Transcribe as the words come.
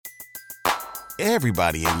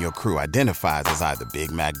Everybody in your crew identifies as either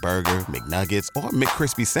Big Mac Burger, McNuggets, or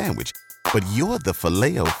McCrispy Sandwich. But you're the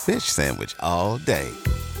Filet-O-Fish Sandwich all day.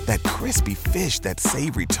 That crispy fish, that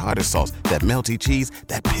savory tartar sauce, that melty cheese,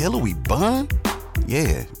 that pillowy bun.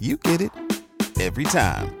 Yeah, you get it. Every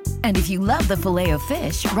time. And if you love the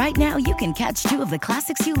Filet-O-Fish, right now you can catch two of the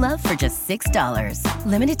classics you love for just $6.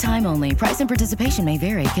 Limited time only. Price and participation may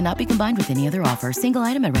vary. Cannot be combined with any other offer. Single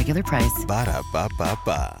item at regular price.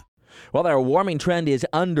 Ba-da-ba-ba-ba. Well, our warming trend is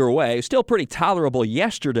underway. Still pretty tolerable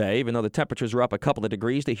yesterday, even though the temperatures are up a couple of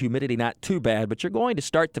degrees. The humidity not too bad, but you're going to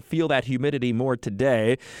start to feel that humidity more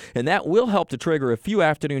today, and that will help to trigger a few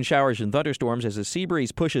afternoon showers and thunderstorms as the sea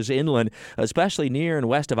breeze pushes inland, especially near and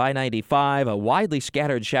west of I-95. A widely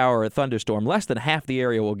scattered shower or thunderstorm. Less than half the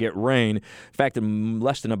area will get rain. In fact,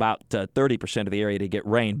 less than about 30% of the area to get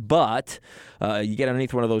rain, but you get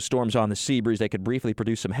underneath one of those storms on the sea breeze, they could briefly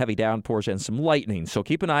produce some heavy downpours and some lightning. So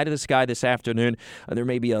keep an eye to the sky this afternoon. There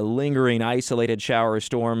may be a lingering isolated shower or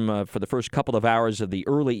storm for the first couple of hours of the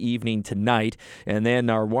early evening tonight, and then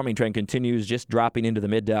our warming trend continues, just dropping into the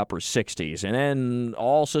mid to upper 60s. And then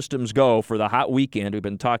all systems go for the hot weekend we've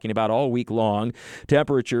been talking about all week long.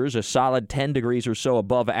 Temperatures a solid 10 degrees or so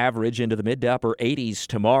above average into the mid to upper 80s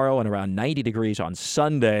tomorrow and around 90 degrees on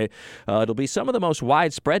Sunday. It'll be some of the most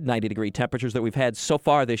widespread 90-degree temperatures that we've had so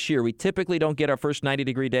far this year. We typically don't get our first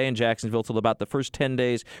 90-degree day in Jacksonville till about the first 10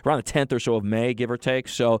 days, around the 10th or so of May, give or take.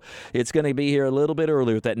 So it's going to be here a little bit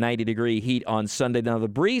earlier with that 90-degree heat on Sunday. Now, the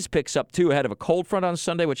breeze picks up, too, ahead of a cold front on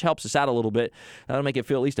Sunday, which helps us out a little bit. That'll make it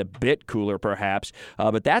feel at least a bit cooler, perhaps.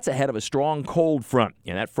 But that's ahead of a strong cold front.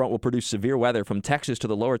 And that front will produce severe weather from Texas to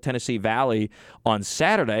the lower Tennessee Valley on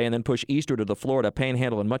Saturday and then push eastward to the Florida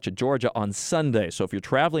Panhandle and much of Georgia on Sunday. So if you're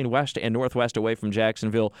traveling west and northwest away from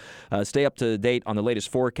Jacksonville, stay up to date on the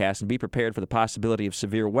latest forecast and be prepared for the possibility of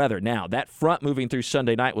severe weather. Now, that front moving through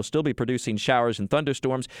Sunday night will still be producing showers and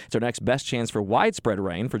thunderstorms. It's our next best chance for widespread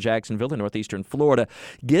rain for Jacksonville and northeastern Florida.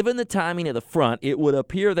 Given the timing of the front, it would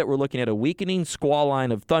appear that we're looking at a weakening squall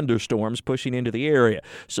line of thunderstorms pushing into the area.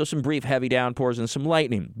 So some brief heavy downpours and some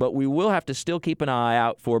lightning. But we will have to still keep an eye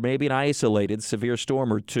out for maybe an isolated severe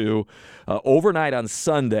storm or two overnight on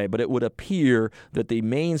Sunday. But it would appear that the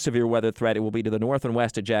main severe weather threat, it will be to the north and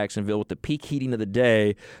west of Jacksonville with the peak heating of the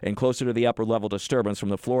day and closer to the upper level disturbance from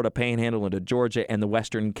the Florida Panhandle into Georgia and the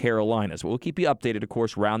western Carolinas. We'll keep you updated, of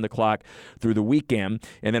course, round the clock through the weekend.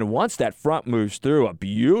 And then once that front moves through, a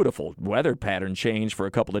beautiful weather pattern change for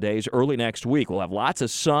a couple of days early next week. We'll have lots of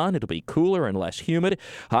sun. It'll be cooler and less humid.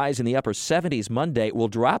 Highs in the upper 70s Monday will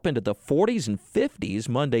drop into the 40s and 50s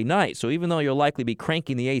Monday night. So even though you'll likely be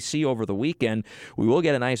cranking the AC over the weekend, we will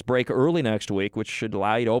get a nice break early next week, which should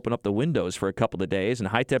allow you to open up the windows for a couple of days. And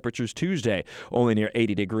high temperatures Tuesday, only near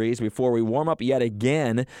 80 degrees before we warm up yet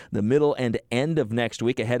again the middle and end of next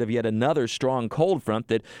week ahead of yet another strong cold front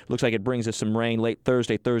that looks like it brings us some rain late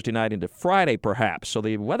Thursday night into Friday perhaps. So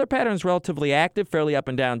the weather pattern is relatively active, fairly up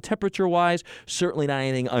and down temperature-wise. Certainly not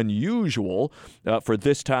anything unusual for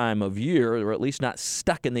this time of year, or at least not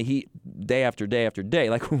stuck in the heat day after day after day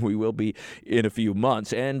like we will be in a few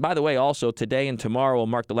months. And by the way, also today and tomorrow will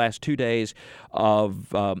mark the last 2 days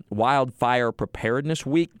of Wildfire Preparedness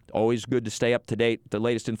Week. Always good to stay up to date, the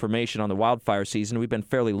latest information on the wildfire season. We've been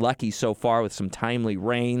fairly lucky so far with some timely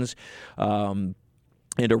rains.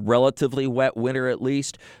 And a relatively wet winter at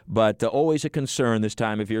least, but always a concern this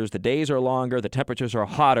time of year as the days are longer, the temperatures are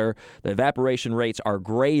hotter, the evaporation rates are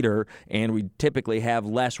greater, and we typically have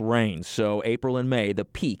less rain. So April and May, the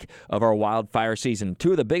peak of our wildfire season.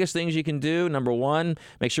 Two of the biggest things you can do, number one,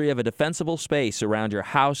 make sure you have a defensible space around your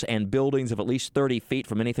house and buildings of at least 30 feet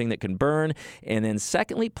from anything that can burn. And then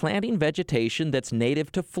secondly, planting vegetation that's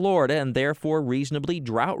native to Florida and therefore reasonably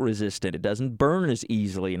drought resistant. It doesn't burn as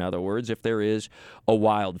easily, in other words, if there is a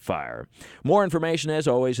wildfire. More information, as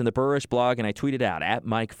always, in the Buresh blog, and I tweet it out at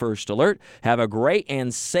Mike First Alert. Have a great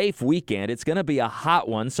and safe weekend. It's going to be a hot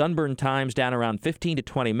one. Sunburn times down around 15 to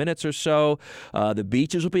 20 minutes or so. The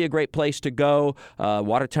beaches will be a great place to go.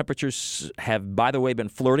 Water temperatures have, by the way, been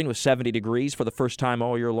flirting with 70 degrees for the first time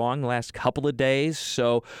all year long the last couple of days.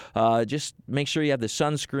 So just make sure you have the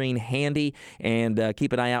sunscreen handy and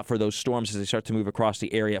keep an eye out for those storms as they start to move across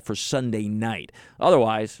the area for Sunday night.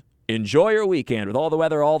 Otherwise, enjoy your weekend with all the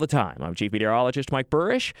weather all the time. I'm Chief Meteorologist Mike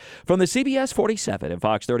Buresh from the CBS 47 and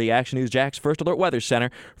Fox 30 Action News Jack's First Alert Weather Center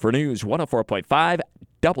for News 104.5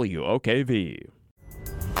 WOKV.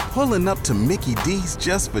 Pulling up to Mickey D's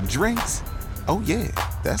just for drinks? Oh yeah,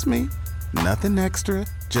 that's me. Nothing extra,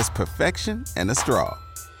 just perfection and a straw.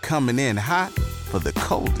 Coming in hot for the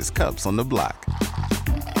coldest cups on the block.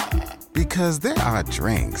 Because there are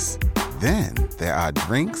drinks. Then there are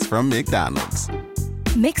drinks from McDonald's.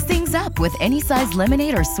 Mix things up with any size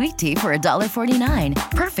lemonade or sweet tea for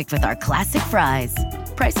 $1.49. Perfect with our classic fries.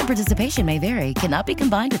 Price and participation may vary. Cannot be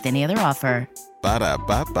combined with any other offer.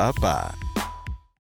 Ba-da-ba-ba-ba.